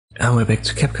And we're back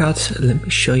to CapCut. Let me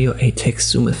show you a text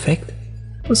zoom effect.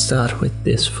 We'll start with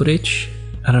this footage.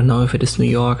 I don't know if it is New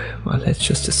York, well, let's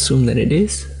just assume that it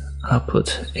is. I'll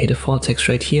put a default text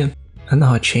right here. And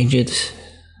now I change it.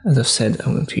 As I've said,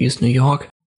 I'm going to use New York.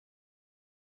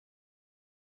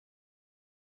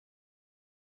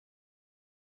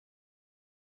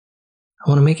 I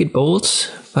want to make it bold,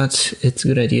 but it's a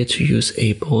good idea to use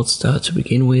a bold style to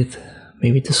begin with.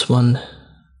 Maybe this one.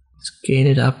 Scale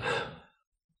it up.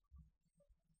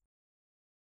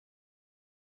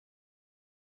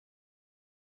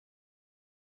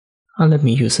 Or let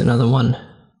me use another one.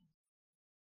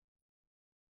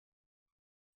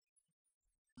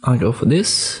 I'll go for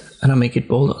this and I'll make it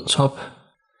bold on top.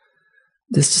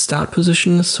 This is the start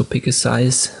position, so pick a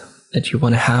size that you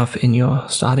want to have in your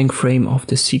starting frame of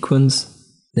the sequence.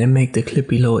 Then make the clip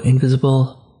below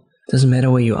invisible. Doesn't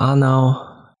matter where you are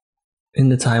now. In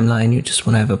the timeline you just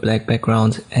want to have a black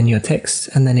background and your text,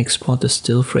 and then export the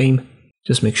still frame.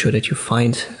 Just make sure that you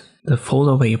find the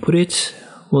folder where you put it.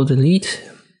 We'll delete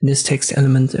this text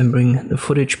element and bring the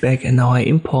footage back, and now I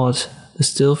import the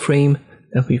still frame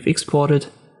that we've exported.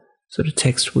 So the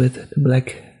text with the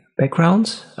black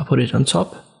background, I put it on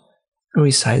top and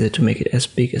resize it to make it as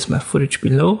big as my footage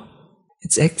below.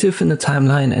 It's active in the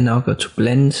timeline, and now go to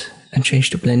blend and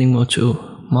change the blending mode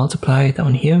to multiply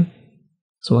down here.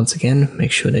 So once again,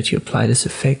 make sure that you apply this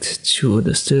effect to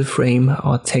the still frame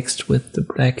or text with the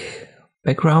black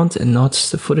background and not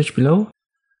the footage below.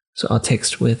 So our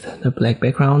text with the black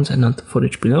background and not the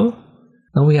footage below.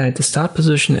 Now we are at the start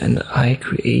position, and I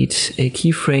create a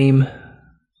keyframe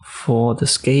for the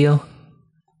scale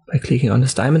by clicking on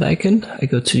this diamond icon. I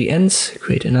go to the ends,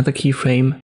 create another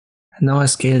keyframe, and now I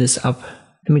scale this up.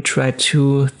 Let me try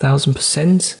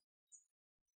 2000%,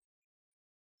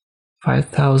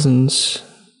 5000.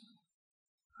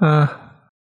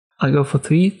 I'll go for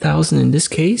 3000 in this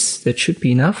case. That should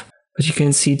be enough. But you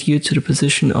can see, due to the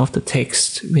position of the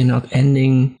text, we're not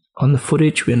ending on the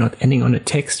footage, we're not ending on the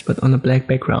text, but on a black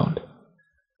background.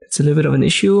 It's a little bit of an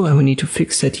issue, and we need to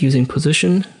fix that using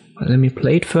position. But let me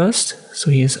play it first.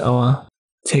 So here's our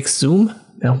text zoom.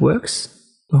 That works,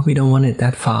 but we don't want it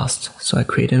that fast. So I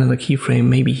create another keyframe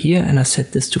maybe here, and I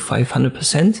set this to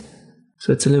 500%.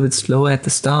 So it's a little bit slower at the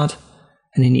start,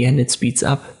 and in the end it speeds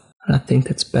up. And I think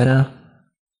that's better.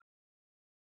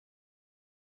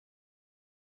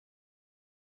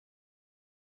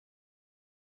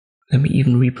 Let me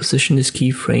even reposition this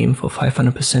keyframe for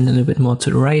 500% a little bit more to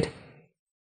the right.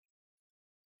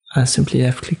 I simply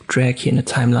left click drag here in the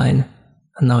timeline,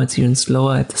 and now it's even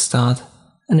slower at the start,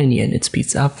 and in the end it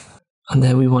speeds up. And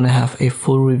then we want to have a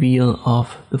full reveal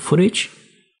of the footage,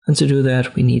 and to do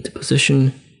that we need the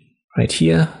position right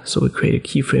here. So we create a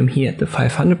keyframe here at the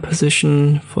 500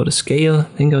 position for the scale,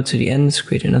 then go to the ends,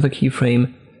 create another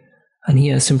keyframe, and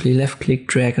here I simply left click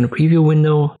drag on the preview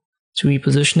window to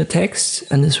reposition the text,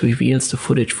 and this reveals the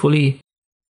footage fully.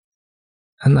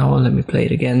 And now let me play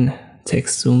it again.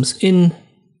 Text zooms in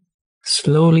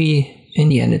slowly, in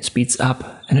the end it speeds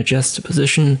up and adjusts the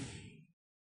position.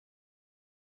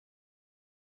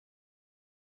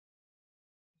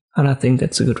 And I think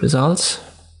that's a good result.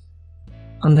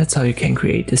 And that's how you can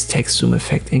create this text zoom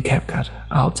effect in CapCut.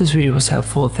 I hope this video was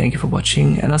helpful. Thank you for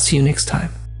watching, and I'll see you next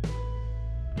time.